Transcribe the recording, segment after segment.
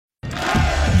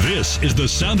This is the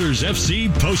Sounders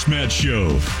FC Post-Match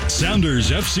Show.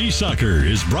 Sounders FC Soccer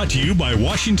is brought to you by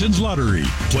Washington's Lottery.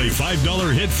 Play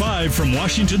 $5 Hit 5 from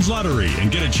Washington's Lottery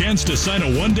and get a chance to sign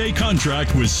a one-day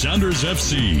contract with Sounders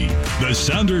FC. The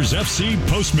Sounders FC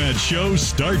Post-Match Show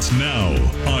starts now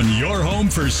on your home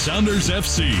for Sounders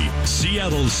FC,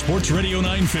 Seattle's Sports Radio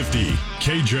 950,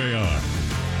 KJR.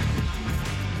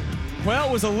 Well,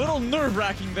 it was a little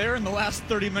nerve-wracking there in the last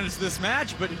 30 minutes of this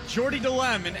match, but Jordy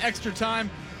DeLem in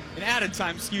added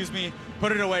time,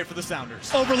 put it away for the Sounders.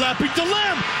 Overlapping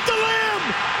DeLem! DeLem!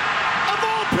 Of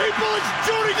all people, it's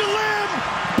Jordy DeLem!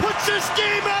 Puts this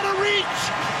game out of reach!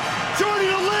 Jordy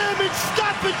DeLem in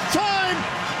stoppage time!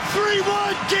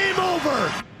 3-1, game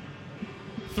over!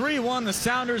 3-1, the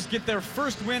Sounders get their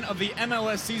first win of the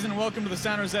MLS season. Welcome to the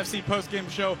Sounders FC postgame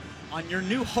show on your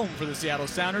new home for the Seattle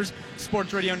Sounders,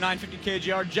 Sports Radio 950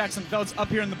 KGR. Jackson Feltz up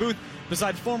here in the booth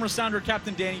beside former Sounder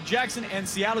captain Danny Jackson and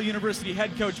Seattle University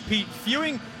head coach Pete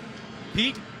Fewing.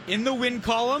 Pete, in the win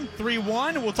column,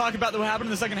 3-1. We'll talk about what happened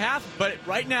in the second half, but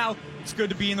right now, it's good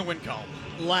to be in the win column.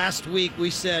 Last week we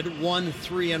said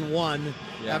 1-3-1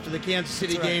 after the Kansas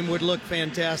City game would look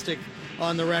fantastic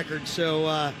on the record.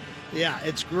 So,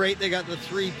 it's great. They got the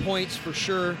 3 points for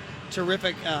sure.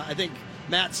 Terrific. I think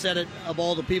Matt said it, of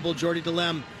all the people, Jordy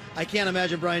DeLem. I can't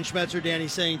imagine Brian Schmetzer, Danny,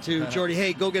 saying to Jordy,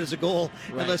 hey, go get us a goal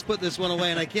and let's put this one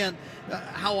away. And I can't,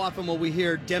 how often will we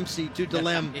hear Dempsey to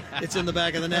DeLem? It's in the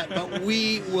back of the net. But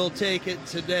we will take it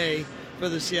today for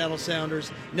the Seattle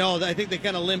Sounders. No, I think they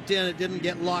kind of limped in. It didn't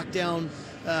get locked down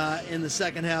in the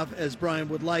second half as Brian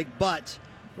would like. But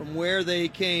from where they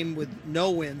came with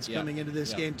no wins coming into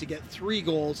this game to get 3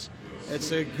 goals,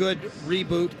 it's a good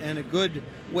reboot and a good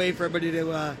way for everybody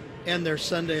to end their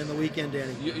Sunday and the weekend,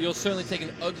 Danny. You'll certainly take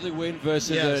an ugly win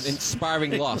versus an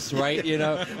inspiring loss, right?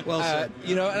 Well said.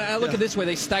 And I look at it this way: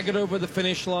 they staggered over the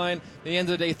finish line. At the end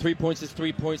of the day, 3 points is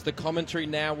 3 points. The commentary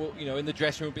now, will, in the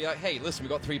dressing room, will be like, "Hey, listen, we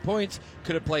got 3 points.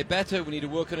 Could have played better. We need to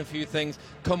work on a few things."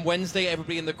 Come Wednesday,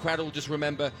 everybody in the crowd will just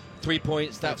remember 3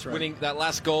 points. That's right. Winning that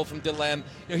last goal from DeLem.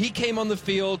 He came on the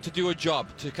field to do a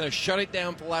job, to kind of shut it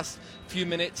down for the last few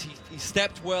minutes. He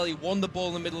stepped well. He won the ball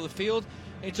in the middle of the field.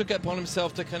 He took it upon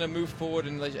himself to kind of move forward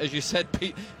and, as you said,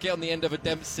 Pete, get on the end of a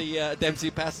Dempsey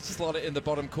pass and slot it in the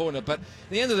bottom corner. But at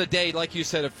the end of the day, like you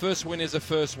said, a first win is a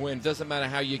first win. Doesn't matter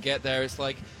how you get there. It's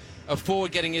like a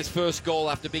forward getting his first goal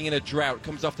after being in a drought.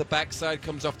 Comes off the backside,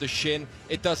 comes off the shin.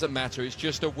 It doesn't matter. It's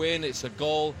just a win. It's a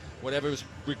goal. Whatever was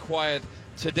required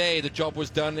today, the job was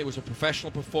done. It was a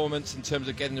professional performance in terms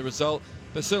of getting the result,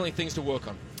 but certainly things to work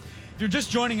on. If you're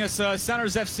just joining us,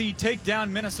 Sounders FC take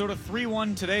down Minnesota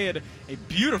 3-1 today at a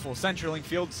beautiful CenturyLink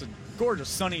Field. It's a gorgeous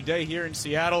sunny day here in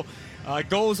Seattle.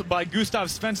 Goals by Gustav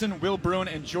Svensson, Will Bruin,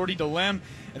 and Jordy DeLem.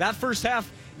 That first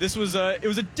half, it was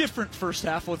a different first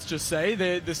half, let's just say.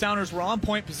 The Sounders were on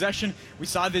point possession. We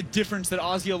saw the difference that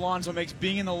Ozzie Alonso makes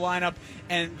being in the lineup.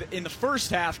 And in the first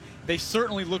half, they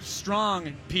certainly looked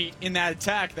strong, Pete, in that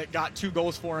attack that got 2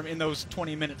 goals for him in those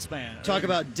 20-minute span. Talk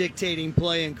about dictating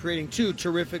play and creating 2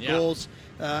 terrific goals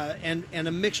and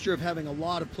a mixture of having a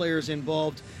lot of players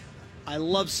involved. I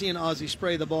love seeing Ozzie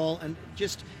spray the ball and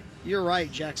just... You're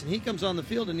right, Jackson. He comes on the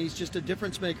field, and he's just a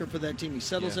difference maker for that team. He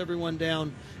settles everyone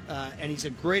down, and he's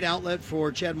a great outlet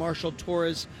for Chad Marshall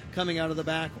Torres coming out of the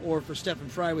back, or for Stephen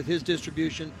Fry with his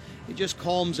distribution. He just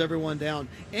calms everyone down.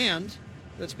 And,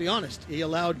 let's be honest, he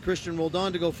allowed Christian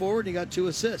Roldan to go forward, and he got 2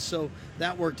 assists, so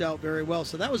that worked out very well.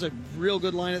 So that was a real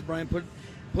good line that Brian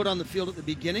put on the field at the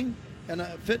beginning. And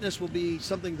fitness will be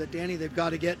something that, Danny, they've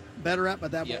got to get better at,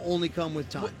 but that will only come with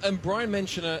time. And Brian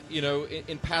mentioned,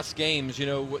 in past games, they're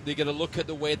going to look at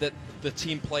the way that the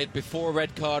team played before a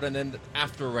red card and then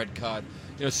after a red card.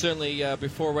 Certainly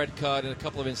before a red card in a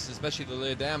couple of instances, especially the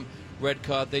Leerdam red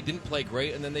card, they didn't play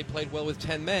great, and then they played well with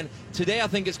 10 men. Today, I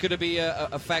think it's going to be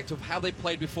a fact of how they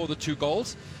played before the 2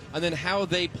 goals, and then how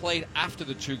they played after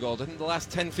the 2 goals. I think the last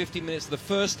 10-15 minutes of the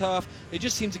first half, they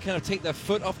just seemed to kind of take their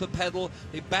foot off the pedal.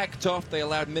 They backed off. They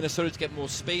allowed Minnesota to get more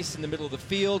space in the middle of the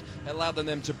field. It allowed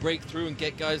them to break through and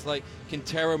get guys like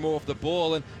Quintero more off the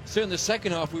ball. And certainly the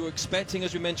second half, we were expecting,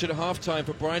 as we mentioned at halftime,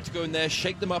 for Brian to go in there,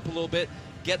 shake them up a little bit,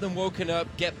 get them woken up,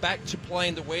 get back to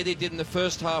playing the way they did in the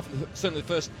first half, certainly the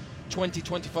first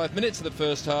 20-25 minutes of the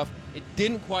first half. It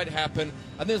didn't quite happen.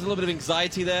 I think there's a little bit of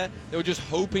anxiety there. They were just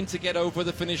hoping to get over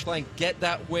the finish line, get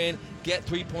that win, get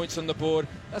 3 points on the board.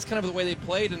 That's kind of the way they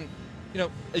played. And,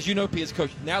 as you know, Pete, as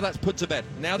coach, now that's put to bed.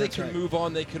 Now they can move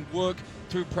on. They can work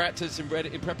through practice in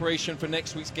preparation for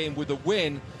next week's game with a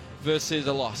win versus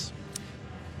a loss.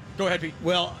 Go ahead, Pete.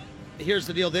 Well, here's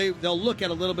the deal. They'll look at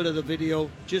a little bit of the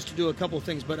video just to do a couple of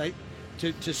things, but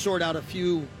to sort out a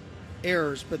few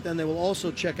errors, but then they will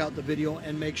also check out the video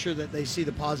and make sure that they see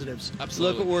the positives.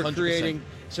 Absolutely. Look what we're 100%. creating.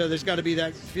 So there's got to be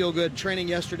that feel-good training.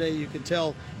 Yesterday, you could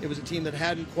tell it was a team that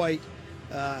hadn't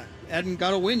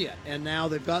got a win yet, and now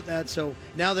they've got that. So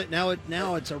now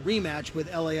it's a rematch with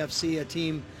LAFC, a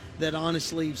team that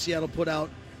honestly Seattle put out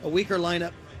a weaker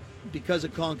lineup because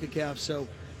of CONCACAF. So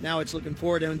now it's looking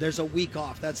forward, and there's a week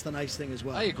off. That's the nice thing as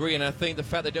well. I agree, and I think the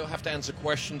fact they don't have to answer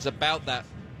questions about that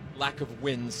lack of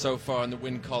wins so far in the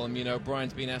win column.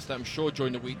 Brian's been asked that, I'm sure,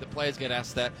 during the week. The players get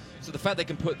asked that. So the fact they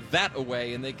can put that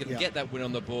away and they can get that win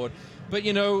on the board. But,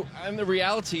 and the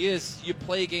reality is you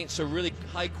play against a really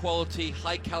high-quality,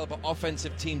 high-caliber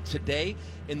offensive team today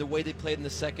in the way they played in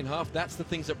the second half. That's the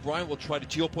things that Brian will try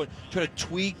to your point, try to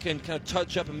tweak and kind of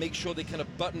touch up and make sure they kind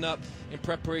of button up in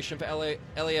preparation for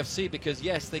LAFC, because,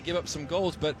 yes, they give up some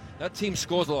goals, but that team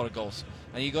scores a lot of goals.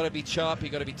 And you got to be sharp, you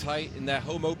got to be tight in their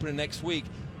home opener next week.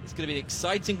 It's going to be an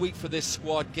exciting week for this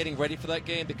squad getting ready for that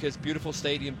game, because beautiful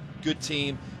stadium, good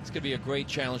team. It's going to be a great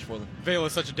challenge for them. Vela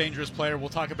is such a dangerous player. We'll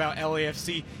talk about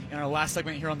LAFC in our last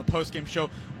segment here on the postgame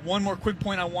show. One more quick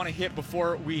point I want to hit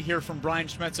before we hear from Brian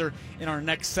Schmetzer in our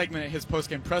next segment at his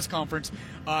postgame press conference.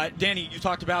 Danny, you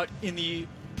talked about in the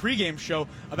pregame show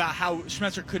about how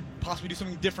Schmetzer could possibly do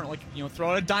something different, like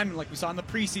throw out a diamond like we saw in the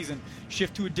preseason,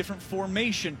 shift to a different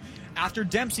formation. After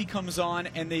Dempsey comes on,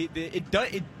 and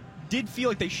it did feel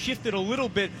like they shifted a little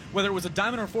bit, whether it was a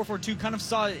diamond or 4-4-2, kind of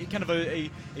saw kind of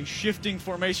a shifting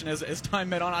formation as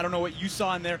time went on. I don't know what you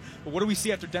saw in there, but what do we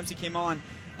see after Dempsey came on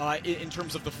in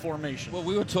terms of the formation? Well,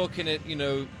 we were talking at,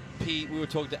 Pete, we were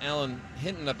talking to Alan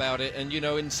Hinton about it, and,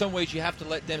 in some ways you have to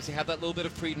let Dempsey have that little bit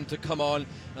of freedom to come on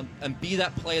and be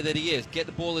that player that he is. Get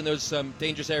the ball in those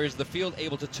dangerous areas of the field,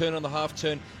 able to turn on the half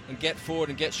turn and get forward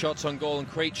and get shots on goal and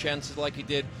create chances like he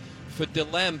did for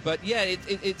Delem. But yeah,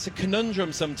 it's a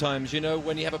conundrum sometimes,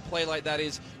 when you have a play like that,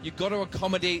 is you've got to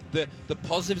accommodate the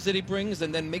positives that he brings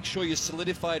and then make sure you're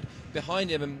solidified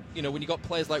behind him. And when you got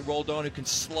players like Roldan who can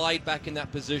slide back in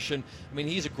that position, I mean,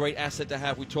 he's a great asset to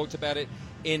have. We talked about it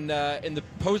in the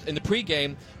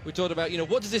pregame. We talked about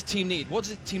what does this team need? What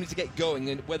does this team need to get going?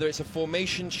 And whether it's a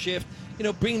formation shift,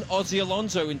 bring Ozzy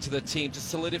Alonso into the team to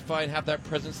solidify and have that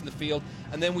presence in the field.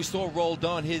 And then we saw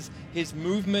Roldan, his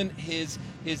movement, his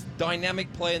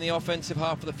dynamic play in the offensive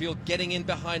half of the field, getting in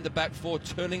behind the back four,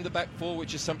 turning the back four,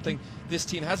 which is something this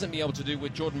team hasn't been able to do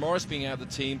with Jordan Morris being out of the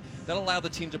team. That allowed the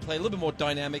team to play a little bit more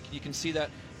dynamic. You can see that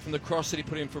from the cross that he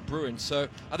put in for Bruin. So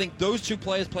I think those two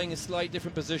players playing in slightly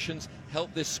different positions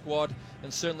help this squad,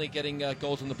 and certainly getting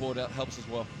goals on the board helps as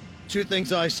well. Two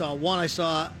things I saw. One, I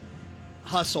saw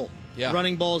hustle. Yeah.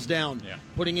 Running balls down,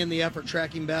 putting in the effort,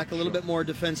 tracking back a little bit more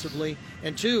defensively.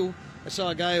 And two, I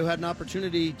saw a guy who had an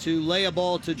opportunity to lay a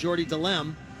ball to Jordy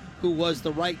Delem, who was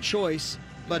the right choice,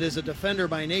 but is a defender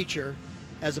by nature,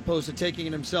 as opposed to taking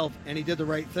it himself, and he did the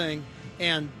right thing.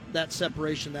 And that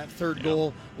separation, that third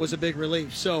goal, was a big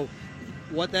relief. So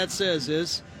what that says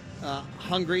is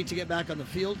hungry to get back on the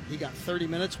field. He got 30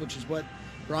 minutes, which is what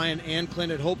Brian and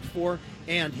Clint had hoped for,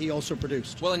 and he also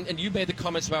produced. Well, and you made the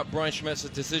comments about Brian Schmetzer's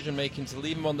decision-making to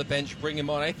leave him on the bench, bring him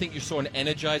on. I think you saw an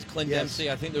energized Clint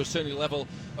Dempsey. I think there was certainly a level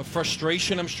of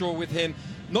frustration, I'm sure, with him.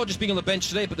 Not just being on the bench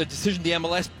today, but the decision the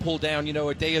MLS pulled down,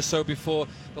 a day or so before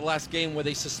the last game where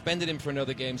they suspended him for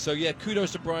another game. So, yeah,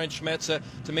 kudos to Brian Schmetzer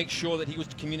to make sure that he was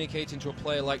communicating to a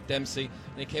player like Dempsey,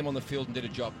 and he came on the field and did a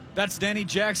job. That's Danny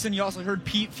Jackson. You also heard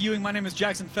Pete Fewing. My name is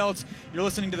Jackson Feltz. You're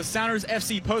listening to the Sounders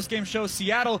FC postgame show.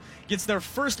 Seattle gets their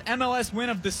first MLS win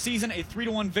of the season, a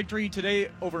 3-1 victory today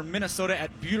over Minnesota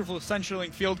at beautiful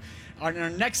CenturyLink Field. In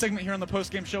our next segment here on the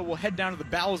postgame show, we'll head down to the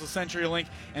bowels of CenturyLink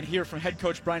and hear from head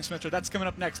coach Brian Schmetzer. That's coming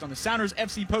up next on the Sounders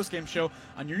FC postgame show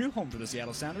on your new home for the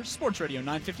Seattle Sounders, Sports Radio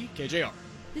 950 KJR.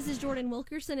 This is Jordan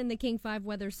Wilkerson in the King 5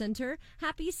 Weather Center.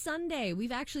 Happy Sunday.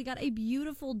 We've actually got a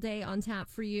beautiful day on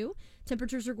tap for you.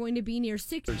 Temperatures are going to be near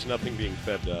 60. There's nothing being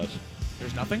fed to us.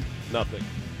 There's nothing? Nothing.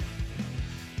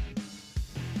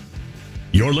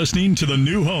 You're listening to the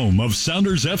new home of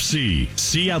Sounders FC,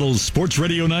 Seattle's Sports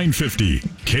Radio 950,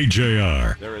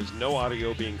 KJR. There is no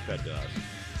audio being fed to us.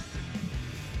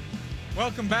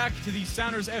 Welcome back to the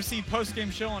Sounders FC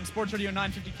postgame show on Sports Radio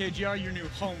 950 KGR, your new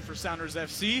home for Sounders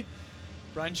FC.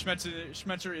 Brian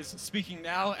Schmetzer is speaking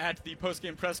now at the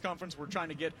postgame press conference. We're trying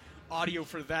to get audio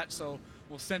for that, so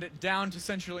we'll send it down to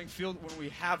CenturyLink Field when we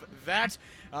have that.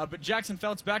 But Jackson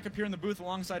Feltz back up here in the booth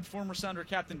alongside former Sounder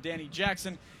captain Danny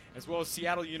Jackson, as well as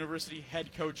Seattle University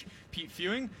head coach Pete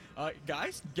Fewing.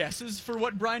 Guys, guesses for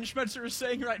what Brian Schmetzer is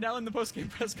saying right now in the postgame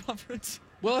press conference?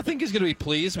 Well, I think he's going to be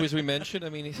pleased, as we mentioned. I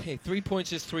mean, hey, 3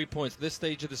 points is 3 points. This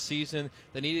stage of the season,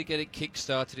 they needed to get it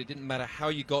kick-started. It didn't matter how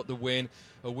you got the win.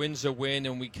 A win's a win,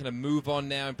 and we kind of move on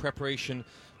now in preparation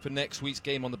for next week's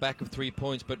game on the back of 3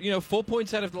 points. But, 4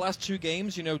 points out of the last 2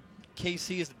 games,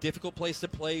 KC is a difficult place to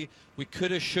play. We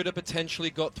could have, should have potentially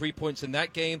got 3 points in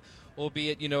that game,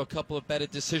 albeit, a couple of better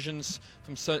decisions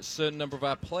from a certain number of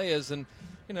our players. And,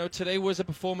 today was a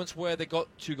performance where they got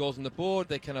 2 goals on the board.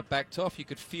 They kind of backed off. You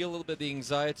could feel a little bit of the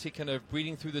anxiety kind of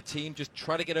breathing through the team. Just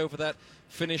try to get over that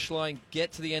finish line,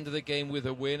 get to the end of the game with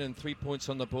a win and 3 points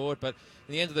on the board. But at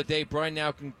the end of the day, Brian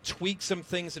now can tweak some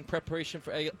things in preparation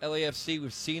for LAFC.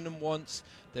 We've seen them once.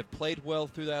 They've played well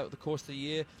throughout the course of the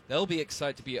year. They'll be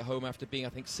excited to be at home after being, I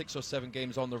think, 6 or 7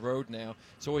 games on the road now.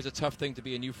 It's always a tough thing to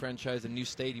be a new franchise, a new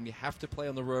stadium. You have to play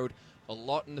on the road a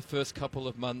lot in the first couple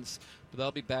of months, but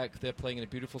they'll be back. They're playing in a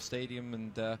beautiful stadium,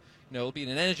 and it'll be an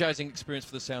energizing experience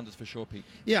for the Sounders for sure, Pete.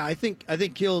 Yeah, I think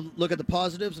he'll look at the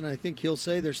positives, and I think he'll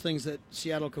say there's things that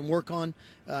Seattle can work on.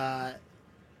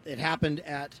 It happened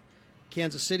at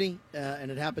Kansas City, and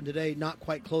it happened today, not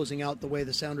quite closing out the way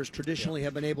the Sounders traditionally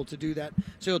have been able to do that.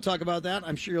 So he'll talk about that.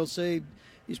 I'm sure he'll say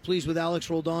he's pleased with Alex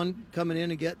Roldan coming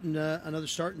in and getting another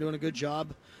start and doing a good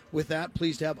job with that.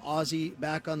 Pleased to have Ozzy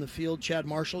back on the field. Chad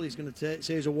Marshall, he's going to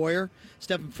say he's a warrior.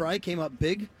 Stephen Fry came up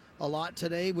big a lot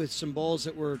today with some balls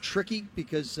that were tricky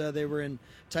because they were in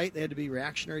tight. They had to be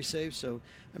reactionary saves. So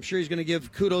I'm sure he's going to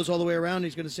give kudos all the way around.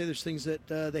 He's going to say there's things that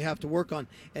they have to work on.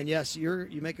 And yes, you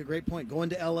make a great point. Going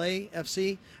to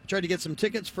LAFC, I tried to get some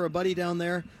tickets for a buddy down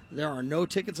there. There are no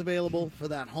tickets available for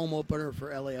that home opener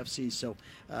for LAFC. So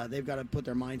they've got to put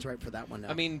their minds right for that one now.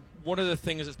 I mean, one of the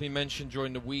things that's been mentioned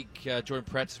during the week, during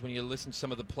practice, when you listen to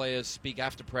some of the players speak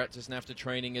after practice and after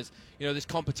training, is this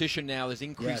competition now, there's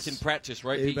increase in practice,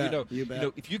 right? You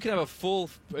bet. If you can have a full,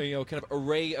 kind of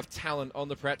array of talent on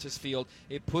the practice field,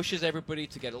 it pushes everybody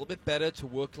to get a little bit better, to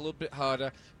work a little bit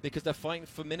harder, because they're fighting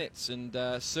for minutes. And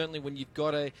certainly when you've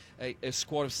got a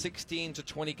squad of 16 to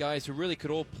 20 guys who really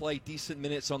could all play decent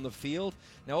minutes on the field,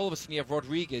 now all of a sudden you have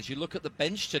Rodriguez. You look at the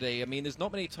bench today. I mean, there's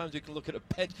not many times you can look at a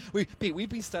bench. We've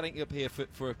been standing up here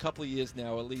for a couple of years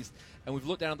now at least, and we've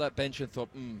looked down at that bench and thought,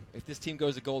 if this team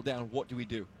goes a goal down, what do we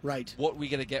do? Right. What are we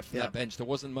going to get from that bench? There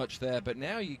wasn't much there, but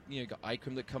now you got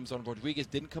Ikram that comes on. Rodriguez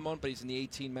didn't come on, but he's in the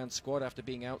 18-man squad after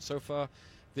being out so far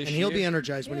this year. And he'll be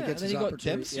energized when he gets his opportunity.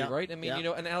 And then you got Dempsey, right? I mean,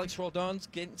 and Alex Roldan's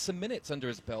getting some minutes under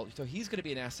his belt, so he's going to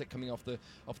be an asset coming off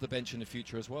the bench in the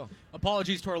future as well.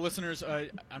 Apologies to our listeners.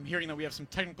 I'm hearing that we have some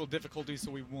technical difficulties,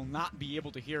 so we will not be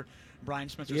able to hear Brian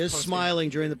Schmetzer's He is smiling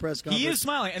during the press conference. He is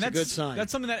smiling, and that's a good sign.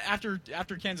 That's something that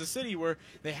after Kansas City, where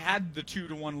they had the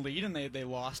 2-1 lead and they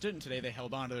lost it, and today they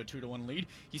held on to the 2-1 lead.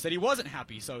 He said he wasn't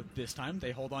happy, so this time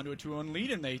they hold on to a 2-1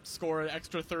 lead and they score an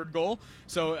extra third goal.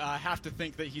 So I have to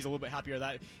think that he's a little bit happier.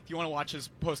 That if you want to watch his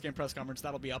post-game press conference,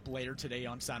 that'll be up later today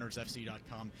on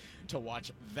SoundersFC.com to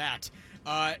watch that.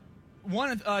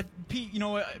 Pete,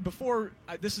 before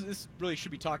this really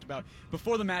should be talked about.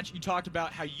 Before the match, you talked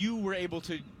about how you were able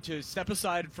to step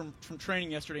aside from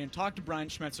training yesterday and talk to Brian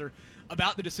Schmetzer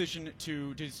about the decision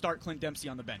to start Clint Dempsey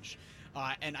on the bench.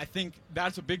 And I think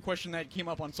that's a big question that came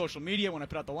up on social media when I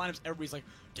put out the lineups. Everybody's like,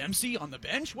 Dempsey on the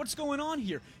bench? What's going on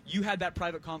here? You had that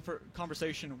private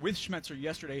conversation with Schmetzer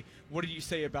yesterday. What did you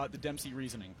say about the Dempsey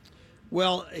reasoning?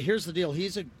 Well, here's the deal.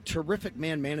 He's a terrific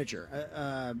man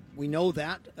manager. We know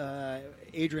that.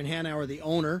 Adrian Hanauer, the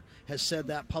owner, has said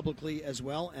that publicly as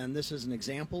well, and this is an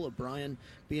example of Brian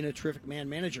being a terrific man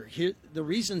manager. The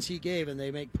reasons he gave, and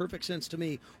they make perfect sense to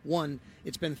me. One,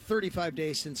 it's been 35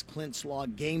 days since Clint's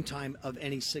logged game time of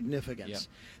any significance. Yep.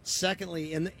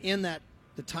 Secondly, in that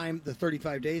the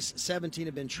 35 days, 17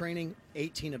 have been training,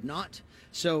 18 have not.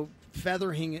 So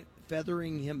feathering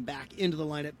him back into the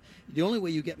lineup. The only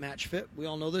way you get match fit, we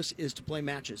all know this, is to play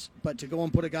matches. But to go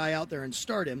and put a guy out there and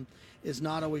start him is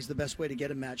not always the best way to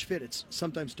get him match fit. It's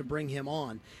sometimes to bring him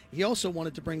on. He also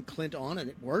wanted to bring Clint on, and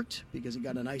it worked because he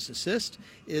got a nice assist,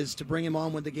 is to bring him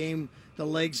on when the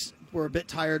legs were a bit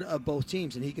tired of both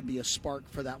teams, and he could be a spark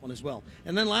for that one as well.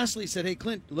 And then lastly, he said, hey,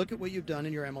 Clint, look at what you've done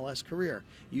in your MLS career.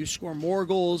 You score more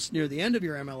goals near the end of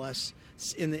your MLS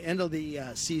in the end of the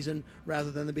season rather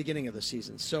than the beginning of the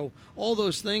season. So all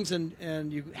those things,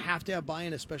 and you have to have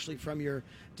buy-in, especially from your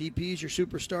DPs, your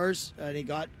superstars. And he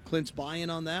got Clint's buy-in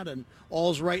on that, and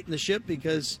all's right in the ship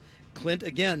because Clint,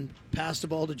 again, passed the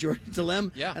ball to Jordan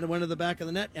Delem and it went to the back of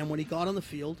the net. And when he got on the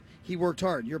field, he worked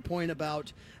hard. Your point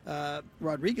about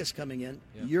Rodriguez coming in,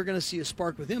 you're going to see a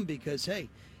spark with him because, hey,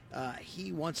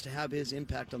 he wants to have his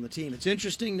impact on the team. It's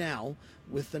interesting now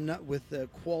with the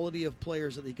quality of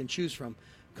players that he can choose from.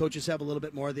 Coaches have a little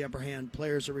bit more of the upper hand.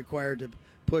 Players are required to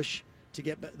push to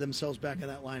get themselves back in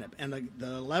that lineup. And the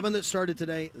 11 that started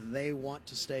today, they want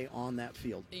to stay on that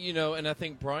field. And I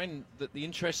think, Brian, that the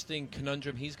interesting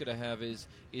conundrum he's going to have is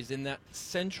in that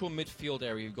central midfield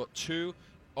area. You've got two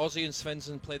Ozzy and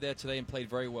Svensson played there today and played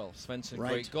very well. Svensson,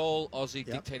 Right. great goal. Ozzy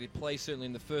dictated play, certainly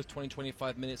in the first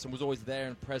 20-25 minutes, and was always there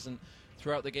and present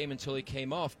throughout the game until he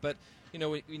came off. But, you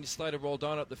know, when you slide a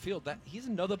Roldan up the field, he's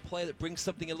another player that brings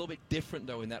something a little bit different,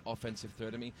 though, in that offensive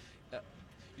third. I mean,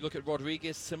 you look at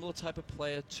Rodriguez, similar type of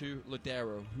player to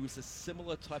Ladero, who's a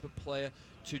similar type of player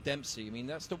to Dempsey. I mean,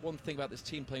 that's the one thing about this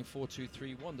team playing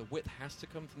 4-2-3-1. The width has to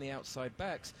come from the outside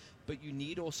backs, but you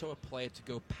need also a player to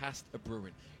go past a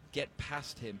Bruin, get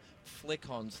past him,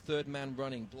 flick-ons, third man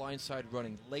running, blindside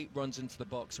running, late runs into the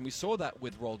box. And we saw that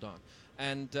with Roldan.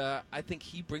 And I think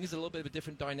he brings a little bit of a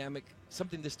different dynamic,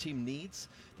 something this team needs,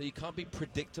 that you can't be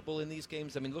predictable in these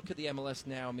games. I mean, look at the MLS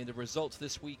now. I mean, the results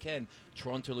this weekend,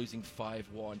 Toronto losing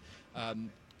 5-1,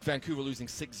 Vancouver losing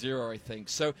 6-0, I think.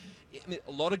 So I mean,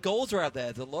 a lot of goals are out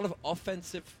there. There's a lot of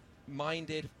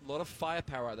offensive-minded, a lot of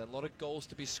firepower out there, a lot of goals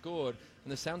to be scored.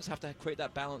 And the Sounders have to create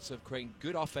that balance of creating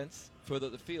good offense further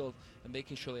up the field and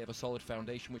making sure they have a solid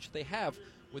foundation, which they have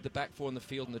with the back four in the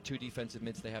field and the two defensive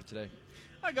mids they have today.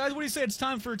 All right, guys, what do you say? It's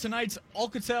time for tonight's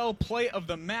Alcatel play of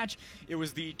the match. It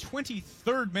was the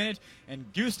 23rd minute, and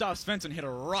Gustav Svensson hit a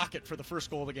rocket for the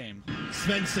first goal of the game.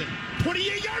 Svensson,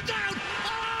 28 yards out.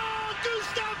 Oh,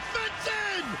 Gustav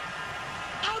Svensson!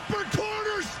 Upper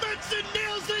corner, Svensson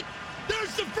nails it.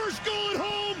 There's the first goal at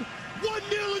home.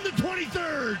 1-0 in the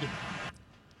 23rd.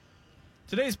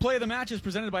 Today's play of the match is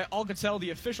presented by Alcatel, the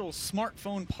official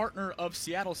smartphone partner of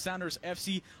Seattle Sounders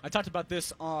FC. I talked about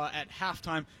this at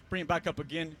halftime. Bring it back up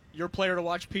again. Your player to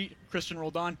watch, Pete, Christian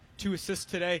Roldan, 2 assists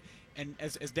today. And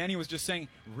as Danny was just saying,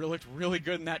 looked really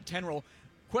good in that 10 roll.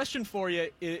 Question for you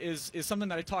is something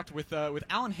that I talked with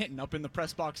Alan Hinton up in the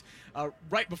press box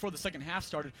right before the second half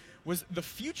started, was the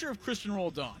future of Christian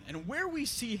Roldan and where we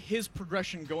see his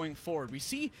progression going forward. We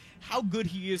see how good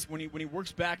he is when he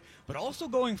works back, but also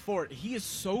going forward, he is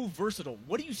so versatile.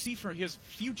 What do you see for his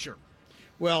future?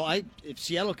 Well, if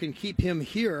Seattle can keep him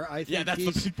here, I think that's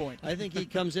the big point. I think he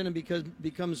comes in and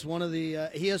becomes one of the.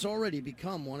 He has already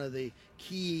become one of the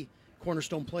key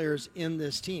cornerstone players in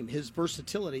this team. His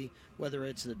versatility, whether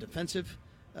it's the defensive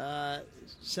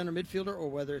center midfielder or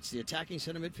whether it's the attacking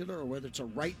center midfielder or whether it's a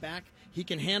right back, he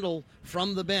can handle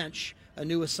from the bench a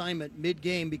new assignment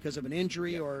mid-game because of an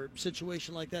injury or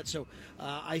situation like that. So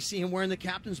I see him wearing the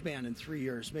captain's band in 3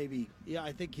 years, maybe. Yeah,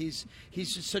 I think he's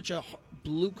just such a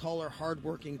blue-collar,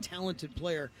 hard-working, talented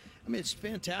player. I mean, it's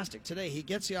fantastic. Today he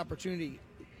gets the opportunity.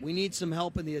 We need some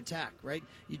help in the attack, right?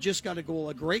 You just got a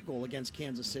great goal against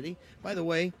Kansas City. By the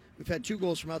way, we've had 2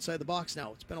 goals from outside the box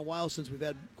now. It's been a while since we've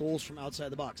had goals from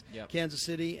outside the box. Yep. Kansas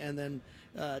City and then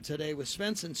today with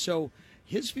Svensson. So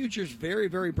his future is very,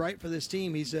 very bright for this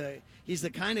team. He's the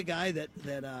kind of guy that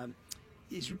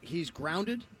he's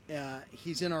grounded.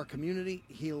 He's in our community.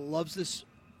 He loves this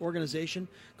organization.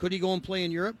 Could he go and play in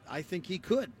Europe? I think he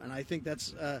could, and I think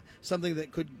that's something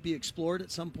that could be explored at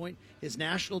some point. His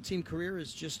national team career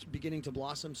is just beginning to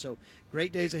blossom, so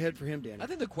great days ahead for him, Danny. I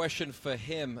think the question for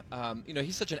him,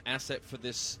 he's such an asset for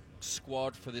this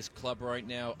squad, for this club right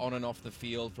now, on and off the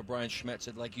field. For Brian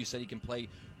Schmetzer, like you said, he can play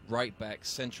right back,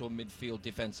 central midfield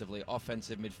defensively,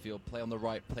 offensive midfield, play on the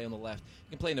right, play on the left.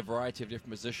 He can play in a variety of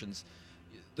different positions.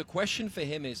 The question for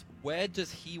him is, where does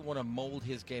he want to mold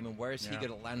his game and where is he going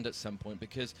to land at some point?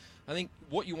 Because I think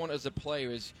what you want as a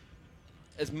player is,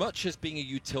 as much as being a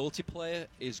utility player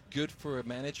is good for a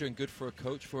manager and good for a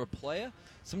coach, for a player,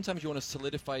 sometimes you want to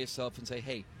solidify yourself and say,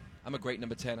 hey, I'm a great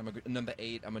number 10, I'm a good number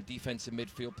 8, I'm a defensive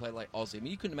midfield player like Ozzy. I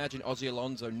mean, you can imagine Ozzy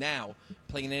Alonso now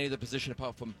playing in any other position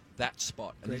apart from that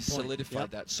spot, and he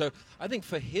solidified that. So I think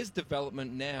for his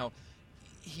development now,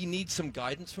 he needs some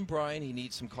guidance from Brian. He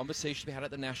needs some conversation to be had at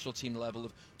the national team level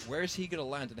of where is he going to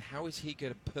land and how is he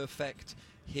going to perfect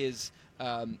his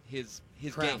craft.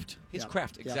 game, his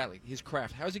craft, exactly, his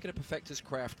craft. How is he going to perfect his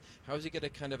craft? How is he going to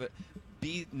kind of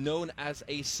be known as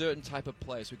a certain type of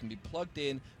player so he can be plugged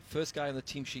in, first guy on the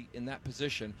team sheet in that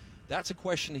position? That's a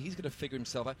question he's going to figure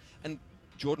himself out. And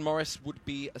Jordan Morris would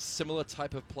be a similar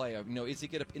type of player. Is he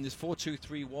going to, in this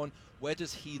 4-2-3-1, where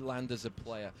does he land as a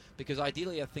player? Because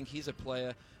ideally, I think he's a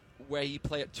player where you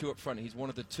play at 2 up front. He's one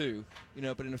of the 2,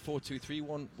 but in a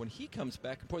 4-2-3-1, when he comes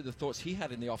back, probably the thoughts he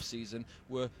had in the offseason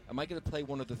were, am I going to play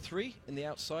one of the 3 in the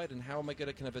outside, and how am I going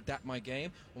to kind of adapt my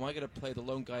game? Or am I going to play the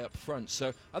lone guy up front?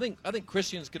 So I think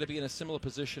Christian's going to be in a similar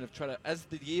position of trying to, as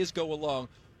the years go along,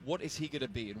 what is he going to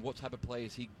be, and what type of player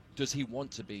does he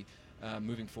want to be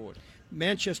moving forward?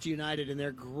 Manchester United in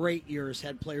their great years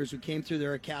had players who came through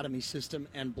their academy system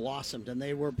and blossomed, and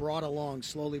they were brought along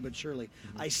slowly but surely.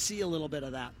 I see a little bit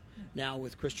of that now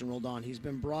with Christian Roldan. He's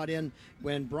been brought in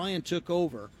when Brian took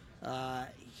over.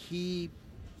 He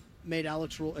made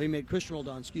Christian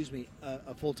Roldan,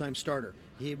 a full-time starter.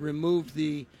 He removed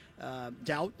the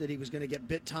doubt that he was going to get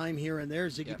bit time here and there.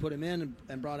 Ziggy put him in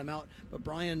and brought him out, but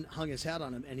Brian hung his hat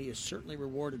on him, and he has certainly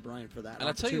rewarded Brian for that. And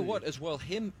I'll tell you what, as well,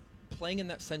 him playing in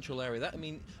that central area,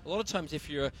 a lot of times if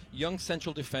you're a young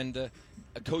central defender,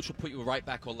 a coach will put you right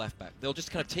back or left back. They'll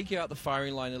just kind of take you out the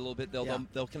firing line a little bit. They'll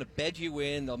kind of bed you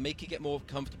in. They'll make you get more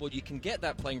comfortable. You can get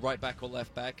that playing right back or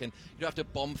left back, and you don't have to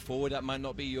bomb forward. That might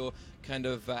not be your kind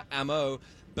of ammo.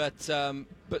 But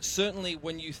certainly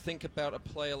when you think about a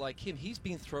player like him, he's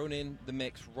been thrown in the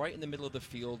mix right in the middle of the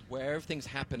field where everything's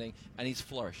happening, and he's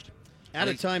flourished. At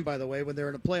a time, by the way, when they're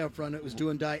in a playoff run, it was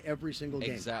do and die every single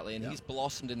game. Exactly, and he's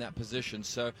blossomed in that position.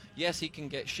 So, yes, he can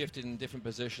get shifted in different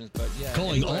positions, but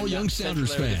Calling all young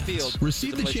Sounders fans.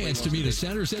 Receive the chance to meet a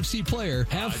Sounders FC player,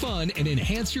 have fun, and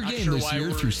enhance your game this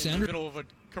year through Sounders. Middle of a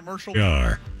commercial.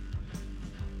 Yar.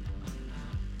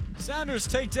 Sounders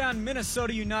take down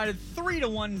Minnesota United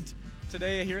 3-1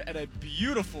 today here at a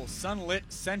beautiful sunlit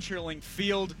CenturyLink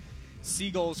field.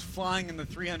 Seagulls flying in the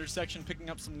 300 section,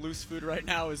 picking up some loose food right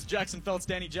now as Jackson Feltz,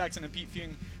 Danny Jackson, and Pete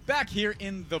Fung back here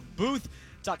in the booth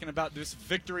talking about this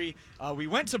victory. We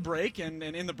went to break, and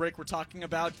in the break we're talking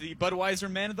about the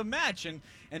Budweiser Man of the Match and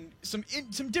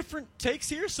some different takes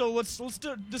here. So let's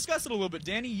discuss it a little bit.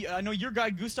 Danny, I know your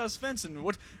guy Gustav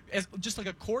Svensson. Just like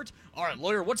a court? All right,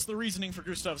 lawyer, what's the reasoning for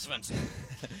Gustav Svensson?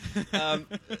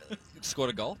 Scored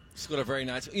a goal. Scored a very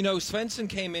nice. Svensson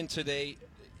came in today.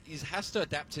 He has to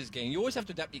adapt his game. You always have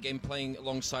to adapt your game playing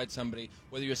alongside somebody,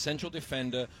 whether you're a central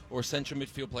defender or a central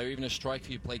midfield player, or even a striker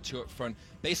you play two up front,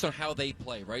 based on how they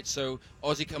play, right? So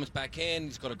Ozzy comes back in.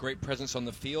 He's got a great presence on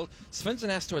the field. Svensson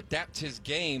has to adapt his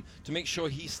game to make sure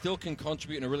he still can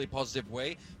contribute in a really positive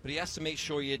way, but he has to make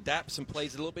sure he adapts and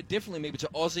plays a little bit differently maybe to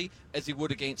Ozzy as he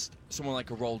would against someone like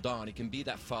a Roldan. He can be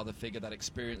that father figure, that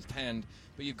experienced hand,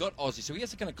 but you've got Ozzy, so he has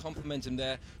to kind of compliment him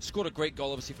there. Scored a great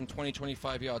goal, obviously, from 20,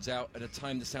 25 yards out at a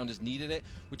time the Sounders needed it.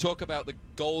 We talk about the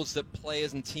goals that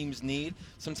players and teams need.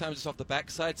 Sometimes it's off the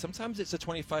backside. Sometimes it's a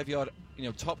 25-yard,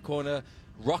 top corner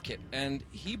rocket. And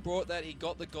he brought that. He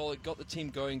got the goal. It got the team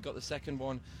going. Got the second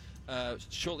one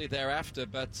shortly thereafter.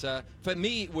 But for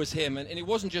me, it was him. And it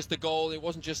wasn't just the goal. It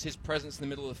wasn't just his presence in the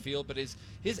middle of the field, but his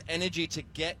energy to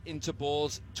get into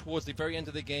balls towards the very end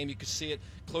of the game. You could see it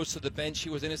close to the bench. He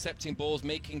was intercepting balls,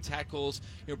 making tackles,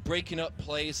 breaking up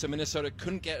plays so Minnesota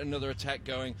couldn't get another attack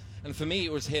going. And for me,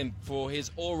 it was him for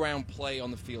his all-round play on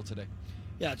the field today.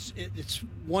 Yeah, it's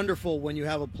wonderful when you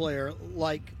have a player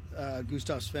like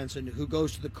Gustav Svensson who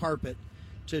goes to the carpet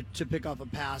to pick off a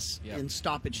pass in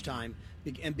stoppage time,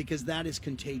 and because that is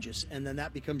contagious, and then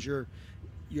that becomes your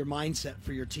mindset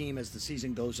for your team as the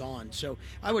season goes on. So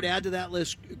I would add to that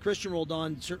list Christian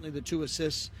Roldan, certainly the 2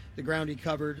 assists, the ground he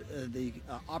covered, the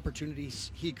opportunities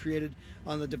he created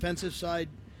on the defensive side.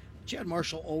 Chad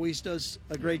Marshall always does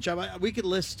a great job. We could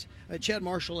list Chad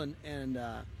Marshall and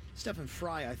Stephen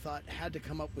Fry, I thought, had to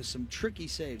come up with some tricky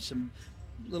saves, some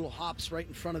little hops right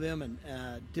in front of him,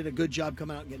 and did a good job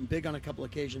coming out and getting big on a couple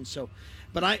occasions. So,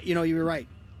 but you were right.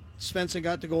 Svensson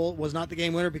got the goal. It was not the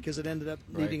game winner because it ended up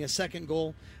needing a second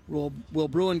goal. Will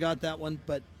Bruin got that one,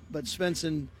 but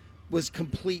Svensson was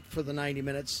complete for the 90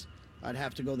 minutes. I'd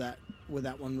have to go with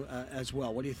that one as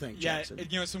well. What do you think, Jackson?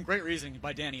 Yeah, some great reasoning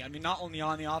by Danny. I mean, not only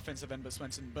on the offensive end, but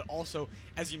Svensson, but also,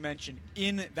 as you mentioned,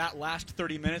 in that last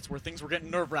 30 minutes where things were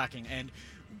getting nerve-wracking, and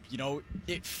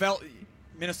it felt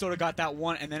Minnesota got that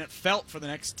one, and then it felt for the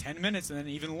next 10 minutes, and then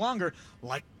even longer,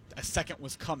 like a second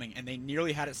was coming, and they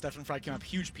nearly had it. Stephen Fry came up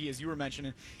huge P, as you were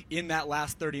mentioning, in that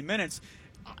last 30 minutes.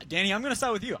 Danny, I'm going to side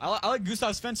with you. I like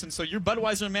Gustav Svensson, so your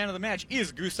Budweiser Man of the Match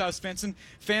is Gustav Svensson.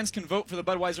 Fans can vote for the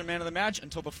Budweiser Man of the Match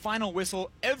until the final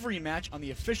whistle every match on the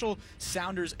official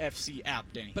Sounders FC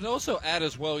app, Danny. But also add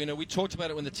as well, we talked about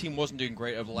it when the team wasn't doing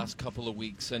great over the last couple of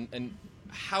weeks, and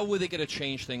how were they going to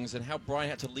change things, and how Brian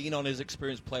had to lean on his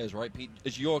experienced players, right, Pete?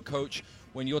 As your coach,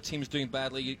 when your team's doing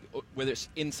badly, whether it's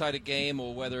inside a game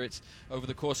or whether it's over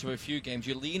the course of a few games,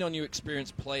 you lean on your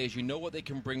experienced players. You know what they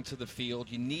can bring to the field.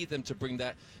 You need them to bring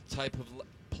that type of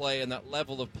play and that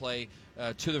level of play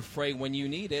to the fray when you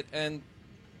need it. And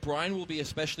Brian will be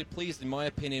especially pleased, in my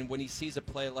opinion, when he sees a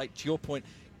player like, to your point,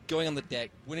 going on the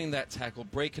deck, winning that tackle,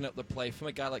 breaking up the play from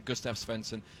a guy like Gustav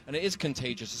Svensson. And it is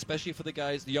contagious, especially for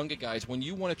the younger guys. When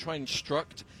you want to try and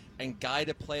instruct and guide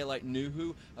a player like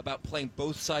Nuhu about playing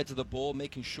both sides of the ball,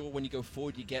 making sure when you go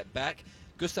forward you get back,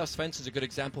 Gustav Svensson's a good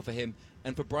example for him.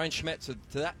 And for Brian Schmetzer,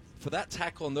 for that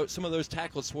tackle and some of those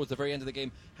tackles towards the very end of the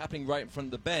game happening right in front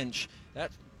of the bench,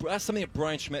 that's something that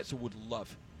Brian Schmetzer would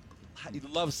love. He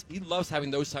loves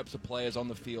having those types of players on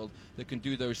the field that can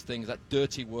do those things, that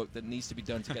dirty work that needs to be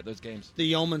done to get those games. The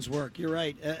yeoman's work, you're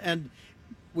right. And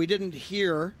we didn't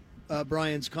hear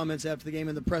Brian's comments after the game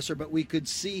in the presser, but we could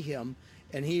see him,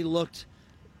 and he looked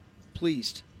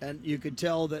pleased. And you could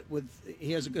tell that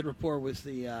he has a good rapport with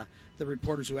the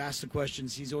reporters who ask the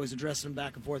questions. He's always addressing them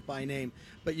back and forth by name.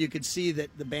 But you could see that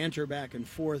the banter back and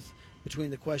forth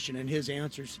between the question and his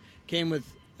answers came with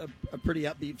a pretty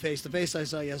upbeat face. The face I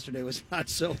saw yesterday was not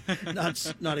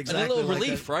exactly a little like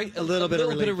relief, right? A little bit of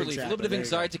relief, exactly. A little bit of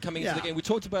anxiety coming into the game. We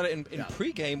talked about it in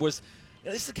pregame. Was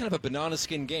this is kind of a banana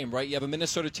skin game, right? You have a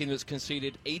Minnesota team that's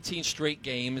conceded 18 straight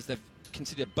games. They've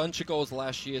conceded a bunch of goals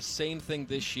last year. Same thing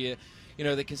this year. You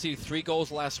know, they conceded 3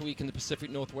 goals last week in the Pacific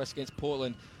Northwest against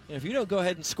Portland. And if you don't go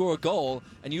ahead and score a goal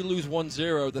and you lose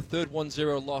 1-0, the third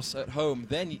 1-0 loss at home,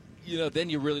 then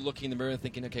you're really looking in the mirror and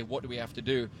thinking, okay, what do we have to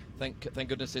do? Thank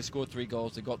goodness they scored 3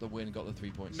 goals. They got the win, got the 3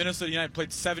 points. Minnesota United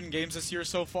played 7 games this year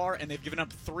so far, and they've given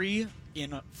up 3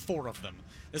 in 4 of them.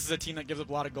 This is a team that gives up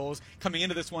a lot of goals. Coming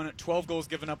into this one, 12 goals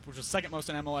given up, which is second most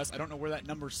in MLS. I don't know where that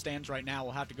number stands right now.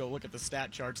 We'll have to go look at the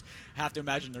stat charts. I have to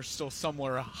imagine they're still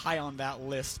somewhere high on that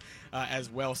list as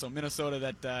well. So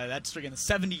Minnesota, that's stricken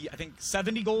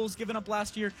 70 goals given up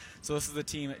last year. So this is a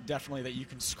team definitely that you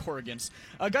can score against.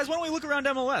 Guys, why don't we look around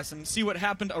MLS and see what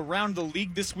happened around the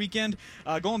league this weekend?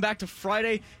 Going back to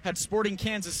Friday, had Sporting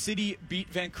Kansas City beat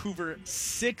Vancouver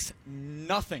 6-0.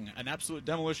 An absolute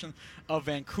demolition of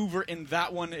Vancouver in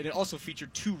that one. It also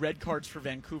featured 2 red cards for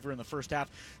Vancouver in the first half,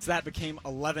 so that became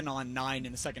 11-9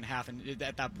 in the second half, and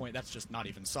at that point, that's just not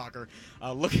even soccer.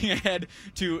 Looking ahead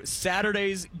to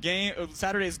Saturday's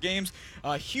games,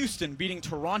 Houston beating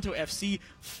Toronto FC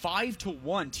 5-1.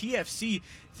 TFC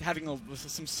having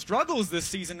some struggles this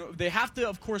season. They have to,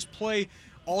 of course, play.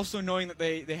 Also knowing that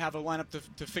they have a lineup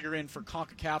to figure in for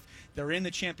CONCACAF. They're in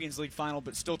the Champions League final,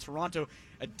 but still Toronto,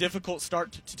 a difficult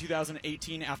start to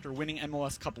 2018 after winning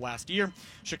MLS Cup last year.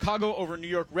 Chicago over New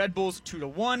York Red Bulls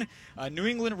 2-1. New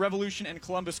England Revolution and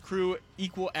Columbus Crew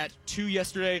equal at 2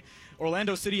 yesterday.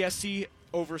 Orlando City SC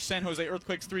over San Jose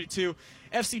Earthquakes 3-2.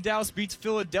 FC Dallas beats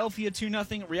Philadelphia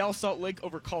 2-0. Real Salt Lake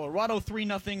over Colorado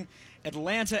 3-0.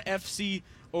 Atlanta FC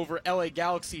over LA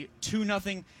Galaxy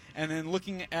 2-0. And then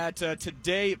looking at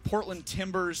today, Portland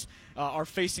Timbers are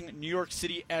facing New York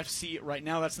City FC right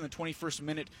now. That's in the 21st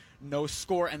minute, no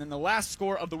score. And then the last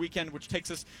score of the weekend, which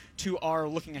takes us to our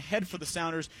looking ahead for the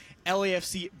Sounders,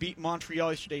 LAFC beat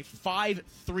Montreal yesterday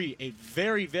 5-3. A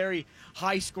very, very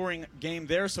high-scoring game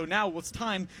there. So now it's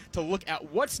time to look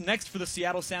at what's next for the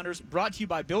Seattle Sounders, brought to you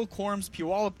by Bill Corms,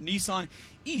 Puyallup Nissan.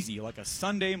 Easy, like a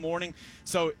Sunday morning.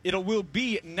 So it will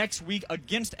be next week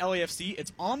against LAFC.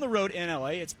 It's on the road in LA.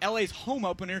 It's LA's home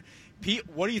opener. Pete,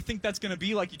 what do you think that's going to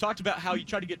be like? You talked about how you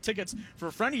tried to get tickets for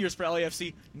a friend of yours for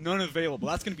LAFC. None available.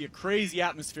 That's going to be a crazy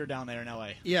atmosphere down there in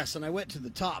LA. Yes, and I went to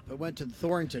the top. I went to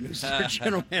Thornton, who's their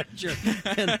general manager,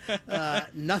 and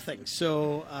nothing.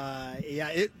 So,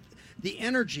 the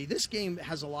energy, this game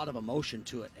has a lot of emotion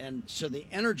to it. And so the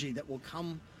energy that will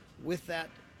come with that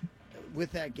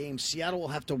game, Seattle will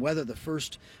have to weather the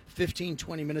first 15,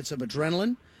 20 minutes of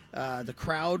adrenaline. The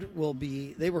crowd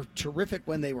they were terrific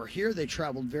when they were here. They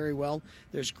traveled very well.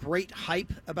 There's great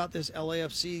hype about this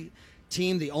LAFC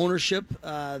team, the ownership,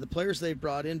 the players they've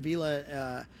brought in.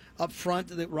 Vila up front,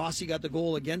 that Rossi got the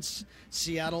goal against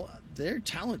Seattle. They're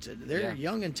talented. They're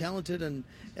young and talented,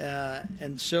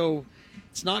 and so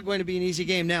it's not going to be an easy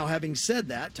game. Now, having said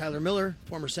that, Tyler Miller,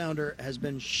 former Sounder, has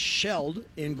been shelled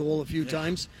in goal a few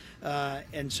times,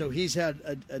 and so he's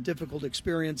had a difficult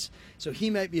experience. So he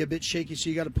might be a bit shaky, so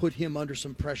you got to put him under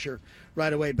some pressure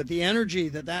right away. But the energy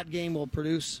that game will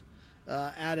produce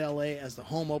at LA as the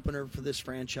home opener for this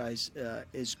franchise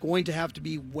is going to have to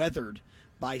be weathered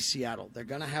by Seattle. They're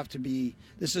going to have to be.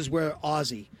 This is where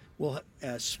Ozzy will,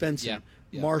 Svensson,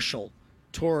 Marshall,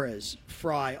 Torres,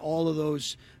 Fry, all of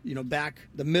those, back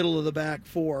the middle of the back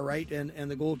four, right, and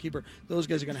the goalkeeper. Those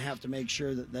guys are going to have to make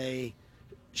sure that they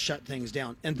shut things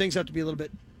down, and things have to be a little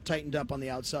bit tightened up on the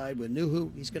outside with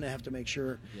Nuhu. He's going to have to make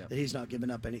sure that he's not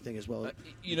giving up anything as well.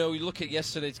 You look at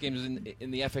yesterday's games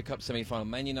in the FA Cup semi-final.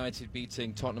 Man United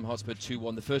beating Tottenham Hotspur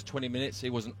 2-1. The first 20 minutes, it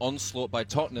was an onslaught by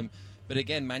Tottenham. But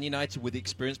again, Man United, with the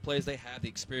experienced players they had, the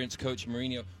experienced coach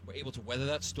Mourinho, were able to weather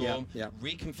that storm,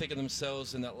 reconfigure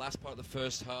themselves in that last part of the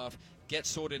first half, get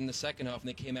sorted in the second half, and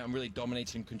they came out and really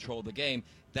dominated and controlled the game.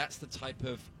 That's the type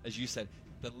of, as you said,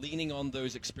 the leaning on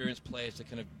those experienced players to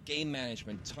kind of game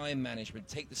management, time management,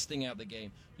 take the sting out of the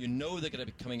game. They're going to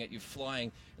be coming at you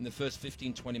flying in the first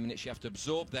 15, 20 minutes. You have to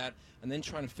absorb that and then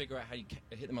try and figure out how you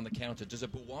hit them on the counter. Does a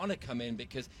Buwana come in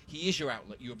because he is your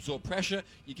outlet? You absorb pressure,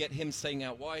 you get him staying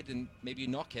out wide, and maybe you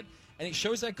knock it. and it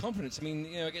shows their confidence. I mean,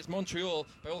 against Montreal,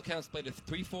 by all accounts, played a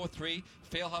 3-4-3.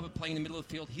 Failhaber playing in the middle of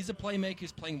the field. He's a playmaker.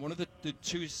 He's playing one of the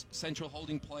two central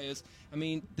holding players. I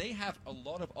mean, they have a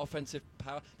lot of offensive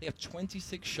power. They have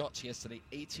 26 shots yesterday,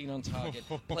 18 on target,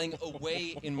 playing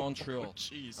away in Montreal.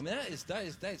 Jeez. I mean, that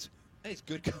is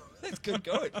good. That's good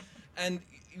going. And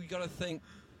you got to think,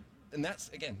 and that's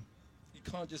again, you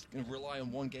can't just rely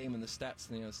on one game and the stats.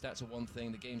 The stats are one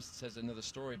thing. The game says another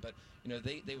story. But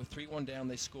they were 3-1 down.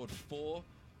 They scored 4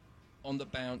 on the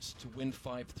bounce to win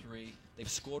 5-3. They've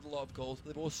scored a lot of goals.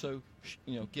 They've also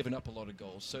given up a lot of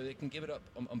goals. So they can give it up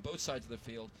on both sides of the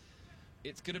field.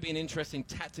 It's going to be an interesting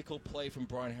tactical play from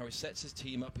Brian, how he sets his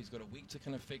team up. He's got a week to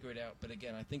kind of figure it out. But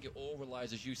again, I think it all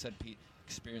relies, as you said, Pete,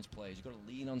 experienced players. You've got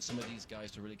to lean on some of these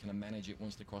guys to really kind of manage it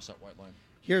once they cross that white line.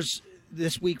 Here's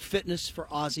this week fitness for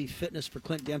Ozzy, fitness for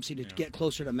Clint Dempsey to get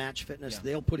closer to match fitness.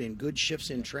 They'll put in good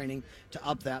shifts in training to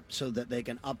up that so that they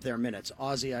can up their minutes.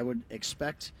 Ozzy, I would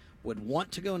expect, would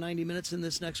want to go 90 minutes in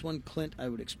this next one. Clint, I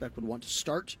would expect, would want to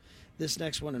start this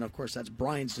next one. And, of course, that's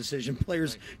Brian's decision.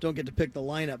 Players don't get to pick the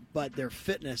lineup, but their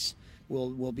fitness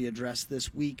will be addressed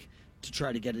this week to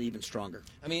try to get it even stronger.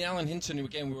 I mean, Alan Hinton,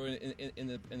 again, we were in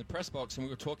the press box, and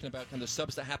we were talking about kind of the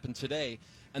subs that happened today,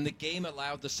 and the game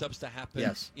allowed the subs to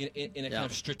happen in a kind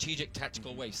of strategic,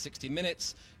 tactical way. 60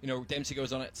 minutes, Dempsey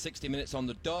goes on at 60 minutes on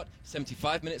the dot,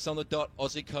 75 minutes on the dot,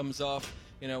 Ozzy comes off,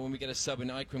 when we get a sub and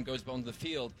Ikram goes onto the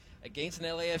field. Against an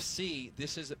LAFC,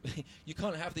 you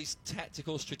can't have these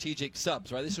tactical, strategic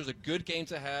subs, right? This was a good game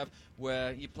to have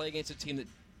where you play against a team that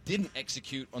didn't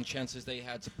execute on chances they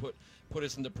had to put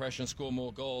us under pressure and score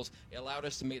more goals. It allowed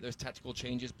us to make those tactical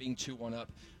changes, being 2-1 up.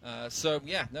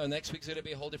 Next week's going to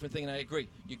be a whole different thing, and I agree.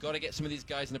 You've got to get some of these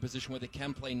guys in a position where they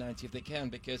can play 90 if they can,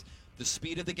 because the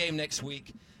speed of the game next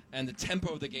week and the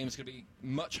tempo of the game is going to be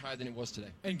much higher than it was today.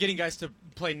 And getting guys to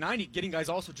play 90, getting guys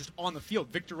also just on the field.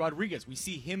 Victor Rodriguez, we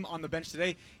see him on the bench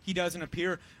today. He doesn't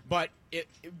appear, but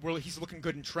he's looking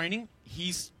good in training.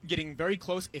 He's getting very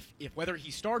close. If whether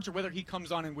he starts or whether he comes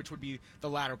on, and which would be the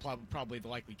latter, probably the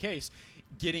likely case,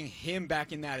 getting him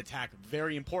back in that attack,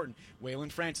 very important.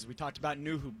 Waylon Francis, we talked about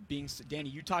Nuhu being, Danny,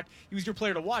 he was your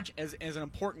player to watch as an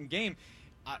important game.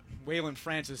 Waylon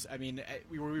Francis, I mean,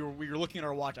 we were looking at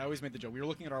our watch. I always made the joke. We were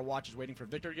looking at our watches waiting for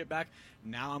Victor to get back.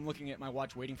 Now I'm looking at my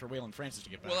watch waiting for Waylon Francis to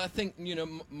get back. Well, I think,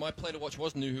 my play to watch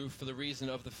was Nuhu for the reason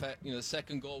of the fact, the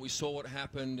second goal, we saw what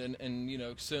happened,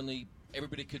 and certainly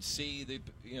everybody could see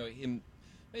him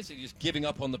basically just giving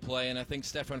up on the play, and I think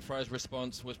Stefan Frei's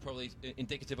response was probably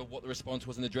indicative of what the response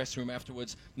was in the dressing room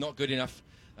afterwards. Not good enough.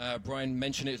 Brian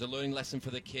mentioned it was a learning lesson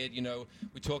for the kid.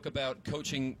 We talk about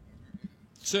coaching.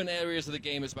 Certain areas of the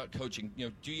game is about coaching.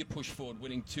 Do you push forward,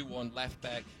 winning 2-1, left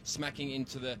back, smacking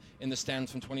in the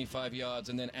stands from 25 yards,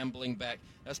 and then ambling back?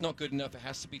 That's not good enough. It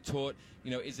has to be taught.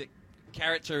 Is it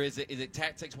character? Is it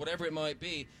tactics? Whatever it might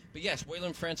be. But yes,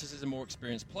 Waylon Francis is a more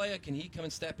experienced player. Can he come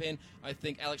and step in? I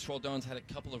think Alex Roldan's had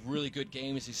a couple of really good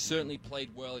games. He's certainly played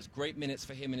well. It's great minutes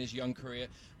for him in his young career.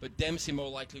 But Dempsey more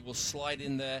likely will slide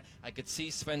in there. I could see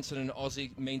Svensson and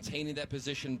Ozzy maintaining that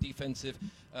position, defensive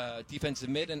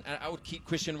mid, and I would keep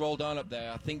Christian Roldan up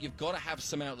there. I think you've got to have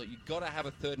some outlet. You've got to have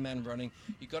a third man running.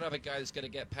 You've got to have a guy that's going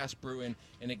to get past Bruin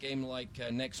in a game like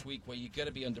next week, where you've got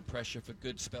to be under pressure for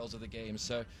good spells of the game.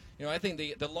 So, I think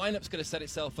the lineup's going to set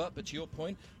itself up. But to your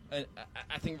point,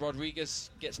 I think Rodriguez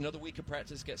gets another week of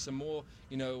practice, gets some more,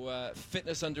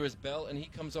 fitness under his belt, and he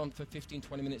comes on for 15,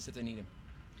 20 minutes if they need him.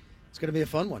 It's going to be a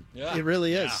fun one. Yeah. It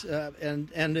really is.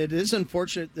 And it is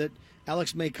unfortunate that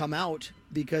Alex may come out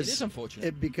because it is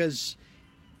unfortunate. Because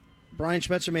Brian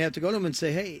Schmetzer may have to go to him and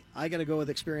say, hey, I got to go with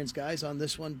experienced guys on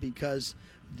this one because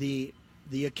the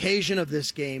occasion of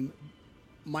this game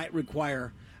might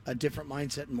require a different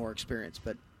mindset and more experience.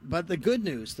 But the good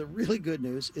news, the really good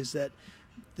news, is that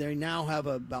they now have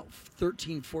about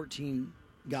 13, 14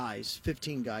 guys,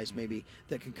 15 guys maybe,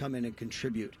 that can come in and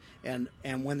contribute. And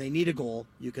when they need a goal,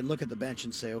 you can look at the bench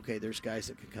and say, okay, there's guys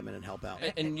that can come in and help out.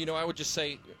 And I would just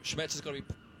say Schmetzer's got to be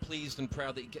pleased and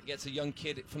proud that he gets a young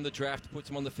kid from the draft, puts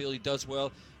him on the field, he does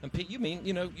well. And Pete,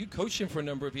 you coached him for a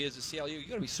number of years at CLU. You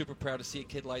got to be super proud to see a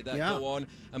kid like that go on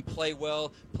and play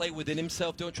well, play within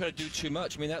himself. Don't try to do too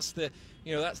much. I mean, that's the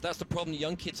problem the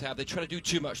young kids have. They try to do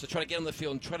too much. They try to get on the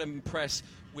field and try to impress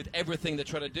with everything they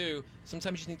try to do.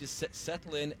 Sometimes you just need to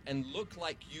settle in and look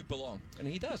like you belong, and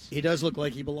he does. He does look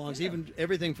like he belongs. Even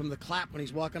everything from the clap when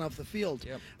he's walking off the field.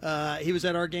 Yep. He was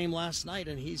at our game last night,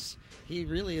 and he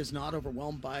really is not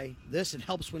overwhelmed by this. It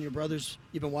helps when you've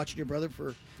been watching your brother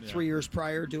for 3 years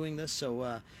prior doing this.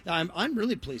 So I'm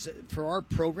really pleased for our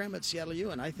program at Seattle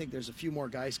U, and I think there's a few more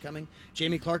guys coming.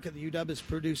 Jamie Clark at the UW is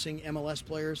producing MLS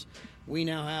players. We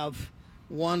now have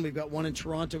one. We've got one in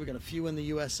Toronto. We've got a few in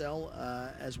the USL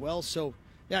as well. So,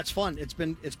 yeah, it's fun. It's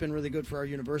been really good for our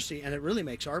university, and it really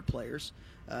makes our players,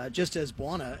 just as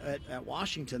Buona at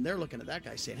Washington, they're looking at that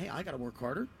guy saying, hey, I got to work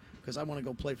harder because I want to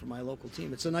go play for my local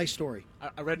team. It's a nice story.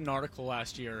 I read an article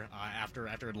last year after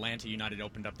Atlanta United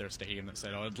opened up their stadium that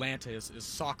said, Atlanta is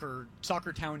soccer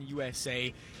town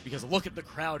USA because look at the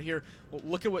crowd here. Well,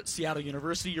 look at what Seattle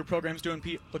University, your program's doing,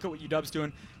 Pete. Look at what UW's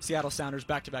doing. Seattle Sounders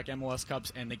back-to-back MLS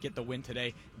Cups, and they get the win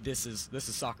today. This is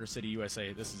Soccer City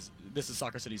USA. This is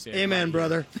Soccer City Seattle. Amen,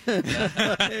 brother.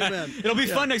 Amen. It'll be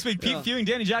fun next week. Pete Fewing,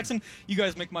 Danny Jackson, you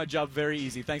guys make my job very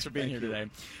easy. Thanks for being here today.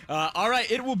 All right,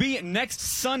 it will be next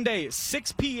Sunday.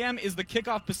 6 p.m. is the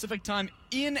kickoff Pacific time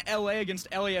in LA against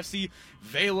LAFC.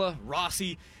 Vela,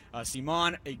 Rossi,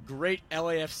 Simon, a great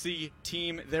LAFC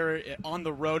team there on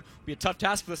the road. Will be a tough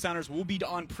task for the Sounders. We'll be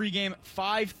on pregame.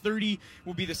 5:30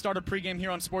 will be the start of pregame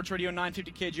here on Sports Radio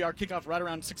 950 KGR. Kickoff right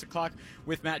around 6 o'clock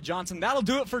with Matt Johnson. That'll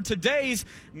do it for today's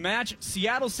match.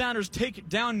 Seattle Sounders take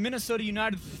down Minnesota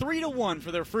United 3-1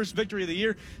 for their first victory of the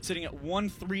year, sitting at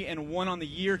 1-3-1 on the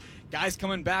year. Guys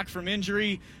coming back from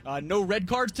injury. No red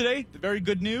cards today. Very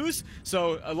good news.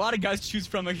 So a lot of guys to choose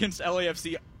from against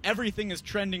LAFC. Everything is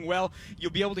trending well.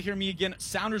 You'll be able to hear me again,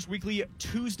 Sounders Weekly,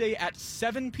 Tuesday at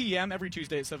 7 p.m., every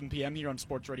Tuesday at 7 p.m. here on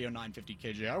Sports Radio 950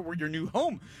 KJR. We're your new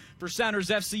home for Sounders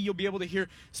FC. You'll be able to hear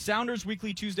Sounders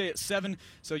Weekly Tuesday at 7,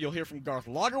 so you'll hear from Garth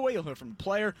Lagerway, you'll hear from the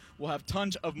player. We'll have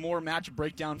tons of more match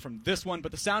breakdown from this one, but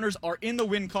the Sounders are in the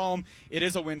win column. It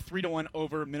is a win, 3-1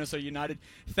 over Minnesota United.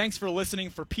 Thanks for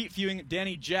listening. For Pete Fewing,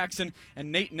 Danny Jackson,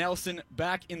 and Nate Nelson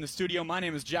back in the studio, my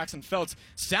name is Jackson Feltz.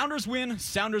 Sounders win,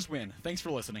 Sounders win. Thanks for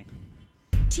listening.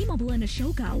 T-Mobile and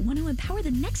Ashoka want to empower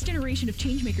the next generation of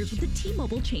changemakers with the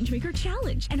T-Mobile Changemaker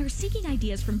Challenge and are seeking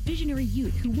ideas from visionary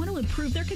youth who want to improve their